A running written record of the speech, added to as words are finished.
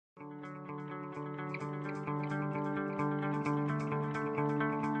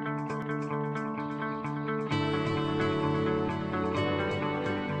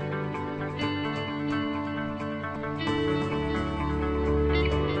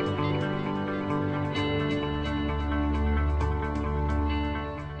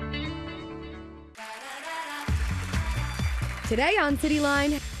Today on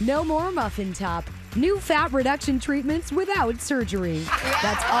CityLine, no more muffin top. New fat reduction treatments without surgery.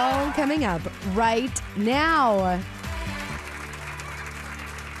 That's all coming up right now.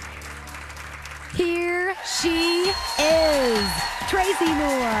 Here she is, Tracy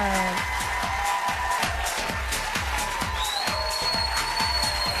Moore.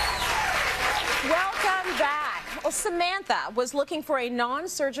 Welcome back. Well, Samantha was looking for a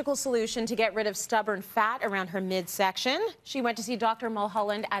non-surgical solution to get rid of stubborn fat around her midsection. She went to see Dr.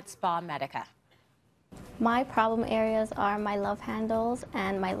 Mulholland at SpaMedica. My problem areas are my love handles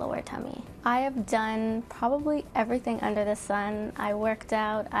and my lower tummy. I have done probably everything under the sun. I worked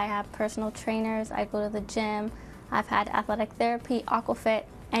out, I have personal trainers, I go to the gym, I've had athletic therapy, aquafit,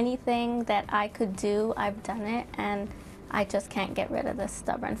 anything that I could do, I've done it, and I just can't get rid of this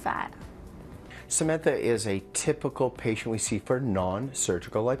stubborn fat. Samantha is a typical patient we see for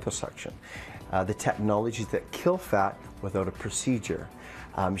non-surgical liposuction. The technologies that kill fat without a procedure.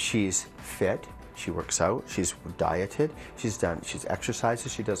 She's fit. She works out, she's dieted, she's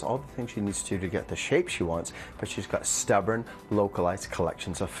exercises, she does all the things she needs to do to get the shape she wants, but she's got stubborn, localized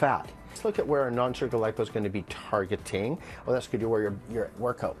collections of fat. Let's look at where a non-surgical lipo is going to be targeting. Well, that's good, you wear your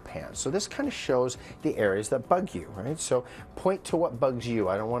workout pants. So this kind of shows the areas that bug you, right? So point to what bugs you.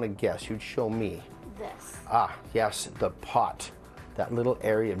 I don't want to guess, you'd show me. This. Ah, yes, the pot. That little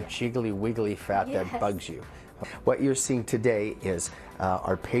area of jiggly wiggly fat that bugs you. What you're seeing today is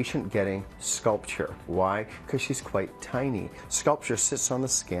our patient getting sculpture. Why? Because she's quite tiny. Sculpture sits on the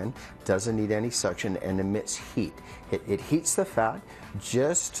skin, doesn't need any suction, and emits heat. It heats the fat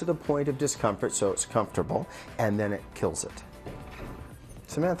just to the point of discomfort so it's comfortable, and then it kills it.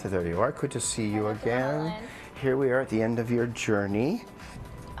 Samantha, there you are. Good to see you again. Here we are at the end of your journey.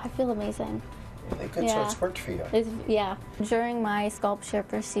 I feel amazing. Really good, so it's worked for you. Yeah. During my sculpture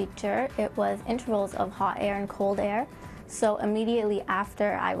procedure, it was intervals of hot air and cold air. So immediately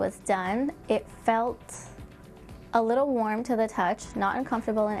after I was done, it felt a little warm to the touch, not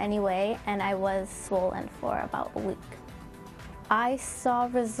uncomfortable in any way, and I was swollen for about a week. I saw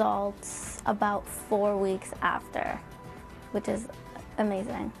results about 4 weeks after, which is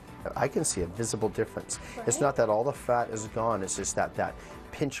amazing. I can see a visible difference. Right? It's not that all the fat is gone, it's just that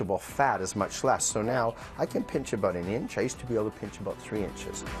pinchable fat is much less. So now I can pinch about an inch. I used to be able to pinch about 3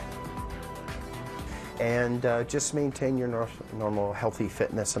 inches. And just maintain your normal healthy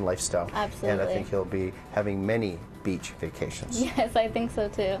fitness and lifestyle. Absolutely. And I think you'll be having many beach vacations. Yes, I think so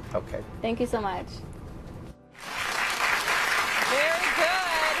too. Okay. Thank you so much. Very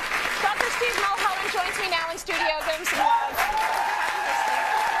good. Dr. Steve Mulholland joins me now in studio. Give him some love.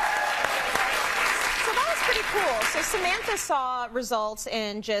 Pretty cool. So Samantha saw results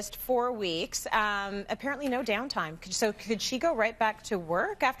in just 4 weeks. Apparently no downtime. So could she go right back to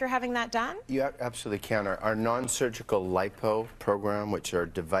work after having that done? You absolutely can. Our non-surgical lipo program, which are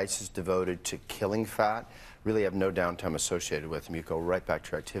devices devoted to killing fat, really have no downtime associated with them. You go right back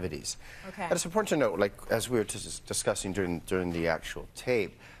to your activities. Okay. But it's important to note, like as we were discussing during the actual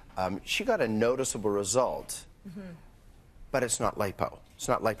tape, she got a noticeable result, but it's not lipo. It's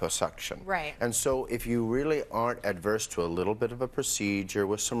not liposuction. Right. And so if you really aren't adverse to a little bit of a procedure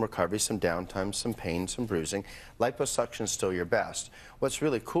with some recovery, some downtime, some pain, some bruising, liposuction is still your best. What's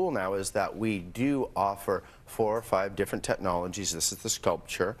really cool now is that we do offer 4 or 5 different technologies. This is the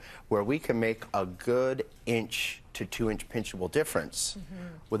sculpture, where we can make a good 1 to 2 inch pinchable difference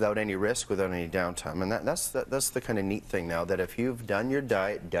without any risk, without any downtime. And that's the kind of neat thing now, that if you've done your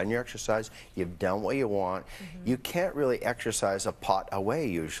diet, done your exercise, you've done what you want, you can't really exercise a pot away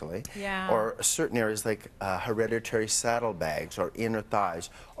usually. Yeah. Or certain areas like hereditary saddlebags or inner thighs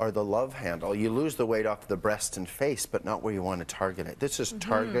or the love handle. You lose the weight off the breast and face, but not where you want to target it. This is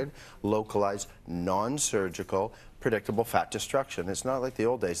targeted, localized, non-surgical, predictable fat destruction. It's not like the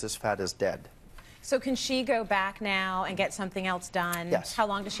old days. This fat is dead. So can she go back now and get something else done? Yes. How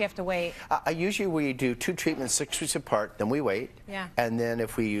long does she have to wait? Usually we do 2 treatments 6 weeks apart, then we wait. Yeah. And then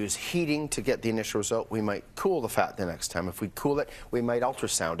if we use heating to get the initial result, we might cool the fat the next time. If we cool it, we might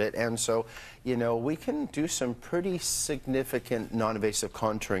ultrasound it. And so, you know, we can do some pretty significant non-invasive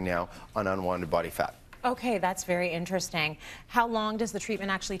contouring now on unwanted body fat. Okay, that's very interesting. How long does the treatment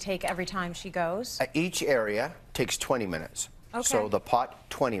actually take every time she goes? Each area takes 20 minutes. Okay. So the pot,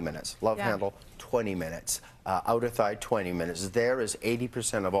 20 minutes. Love handle, 20 minutes. Outer thigh, 20 minutes. There is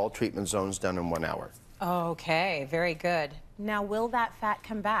 80% of all treatment zones done in 1 hour. Okay, very good. Now, will that fat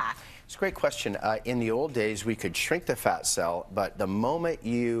come back? It's a great question. In the old days, we could shrink the fat cell, but the moment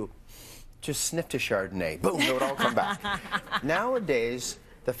you just sniffed a Chardonnay, boom, it would all come back. Nowadays,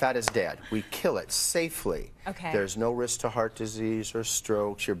 the fat is dead. We kill it safely. Okay. There's no risk to heart disease or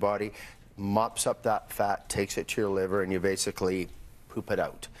strokes. Your body mops up that fat, takes it to your liver, and you basically poop it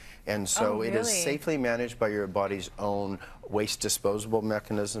out. And so it is safely managed by your body's own waste disposable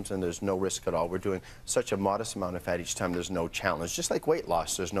mechanisms, and there's no risk at all. We're doing such a modest amount of fat each time, there's no challenge. Just like weight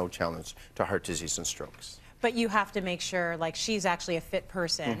loss, there's no challenge to heart disease and strokes. But you have to make sure, like, she's actually a fit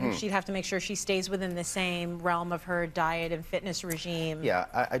person. She'd have to make sure she stays within the same realm of her diet and fitness regime. Yeah,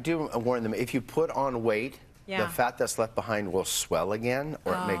 I do warn them, if you put on weight, the fat that's left behind will swell again,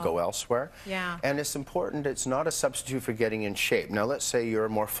 or it may go elsewhere. Yeah. And it's important, it's not a substitute for getting in shape. Now, let's say you're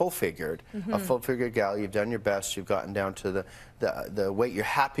more full-figured, a full-figured gal, you've done your best, you've gotten down to the weight you're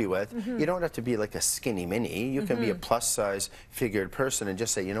happy with. You don't have to be like a skinny mini. You can be a plus-size figured person and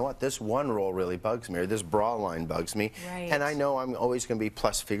just say, you know what, this one roll really bugs me, or this bra line bugs me. And I know I'm always going to be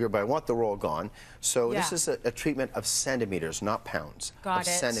plus-figured, but I want the roll gone. So this is a treatment of centimeters, not pounds. Got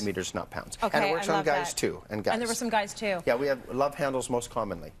it. Centimeters, not pounds. Okay, and it works on guys too. And there were some guys too. Yeah, we have love handles most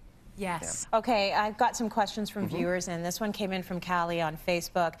commonly. Yes. Yeah. Okay, I've got some questions from viewers, and this one came in from Callie on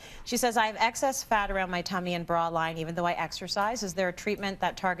Facebook. She says, I have excess fat around my tummy and bra line even though I exercise. Is there a treatment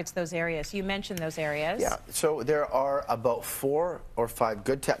that targets those areas? You mentioned those areas. Yeah, so there are about 4 or 5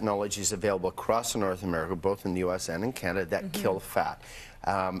 good technologies available across North America, both in the US and in Canada, that kill fat.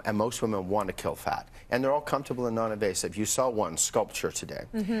 And most women want to kill fat. And they're all comfortable and non-invasive. You saw one, Sculpture, today.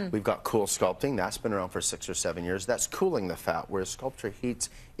 We've got Cool Sculpting. That's been around for 6 or 7 years. That's cooling the fat, whereas Sculpture heats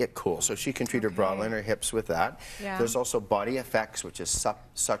it cools. So she can treat her bra line or hips with that. There's also Body Effects, which is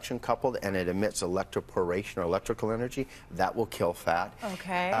suction coupled, and it emits electroporation or electrical energy. That will kill fat.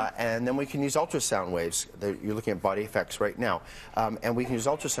 And then we can use ultrasound waves. You're looking at Body Effects right now. And we can use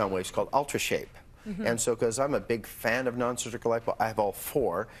ultrasound waves called UltraShape. And so, because I'm a big fan of non-surgical lipo, I have all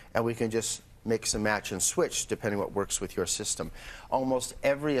 4, and we can just mix and match and switch depending what works with your system. Almost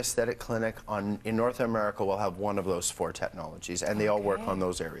every aesthetic clinic in North America will have one of those 4 technologies, and they all work on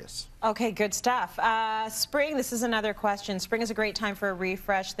those areas. Okay, good stuff. Spring, this is another question. Spring is a great time for a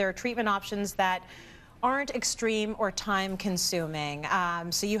refresh. There are treatment options that aren't extreme or time-consuming.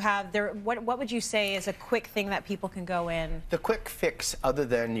 So you have there. What would you say is a quick thing that people can go in? The quick fix, other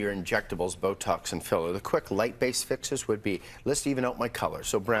than your injectables, Botox and filler, the quick light-based fixes would be, let's even out my color.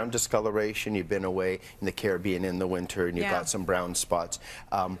 So brown discoloration, you've been away in the Caribbean in the winter and you've got some brown spots.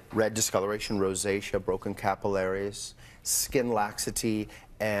 Red discoloration, rosacea, broken capillaries, skin laxity,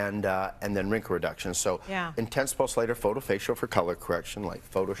 and then wrinkle reduction. So intense pulse-laser photofacial for color correction, like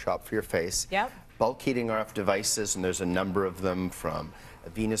Photoshop for your face. Bulk heating RF devices, and there's a number of them, from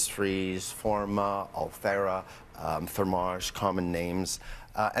Venus Freeze, Forma, Althera, Thermage, common names.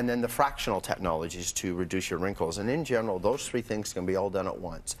 And then the fractional technologies to reduce your wrinkles. And in general, those 3 things can be all done at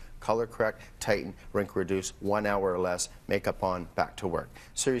once. Color correct, tighten, wrinkle reduce, 1 hour or less, makeup on, back to work.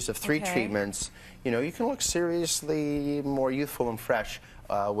 Series of 3 treatments. You know, you can look seriously more youthful and fresh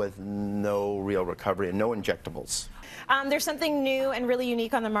with no real recovery and no injectables. There's something new and really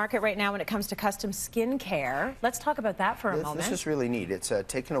unique on the market right now when it comes to custom skin care. Let's talk about that for a moment. This is really neat. It's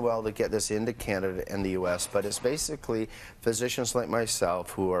taken a while to get this into Canada and the US, but it's basically physicians like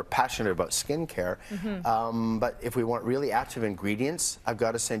myself who are passionate about skin care. But if we want really active ingredients, I've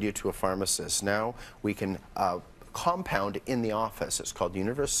got to send you to a pharmacist. Now we can compound in the office. It's called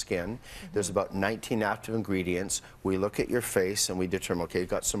Universe Skin. There's about 19 active ingredients. We look at your face and we determine, okay, you've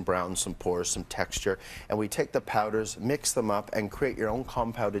got some brown, some pores, some texture, and we take the powders, mix them up, and create your own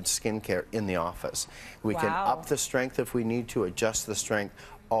compounded skincare in the office. We can up the strength if we need to, adjust the strength,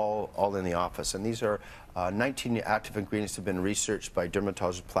 all in the office. And these are 19 active ingredients have been researched by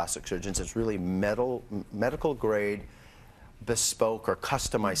dermatologists, plastic surgeons. It's really medical grade, bespoke or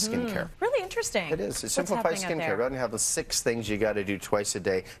customized skincare. Really interesting. It is. It's simplified skincare. Rather than have the 6 things you got to do twice a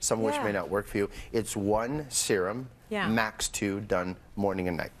day, some of which may not work for you. It's 1 serum, max 2, done morning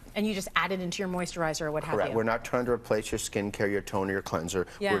and night. And you just add it into your moisturizer or what have you. Correct. We're not trying to replace your skincare, your toner, your cleanser.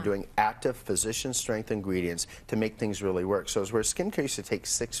 We're doing active physician strength ingredients to make things really work. So where skincare used to take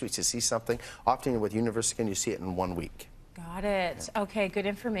 6 weeks to see something, often with Universe Skin you see it in 1 week. Got it. Okay, good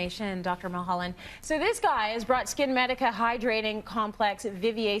information, Dr. Mulholland. So this guy has brought SpaMedica Hydrating Complex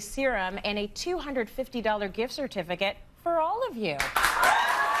Vivier Serum and a $250 gift certificate for all of you.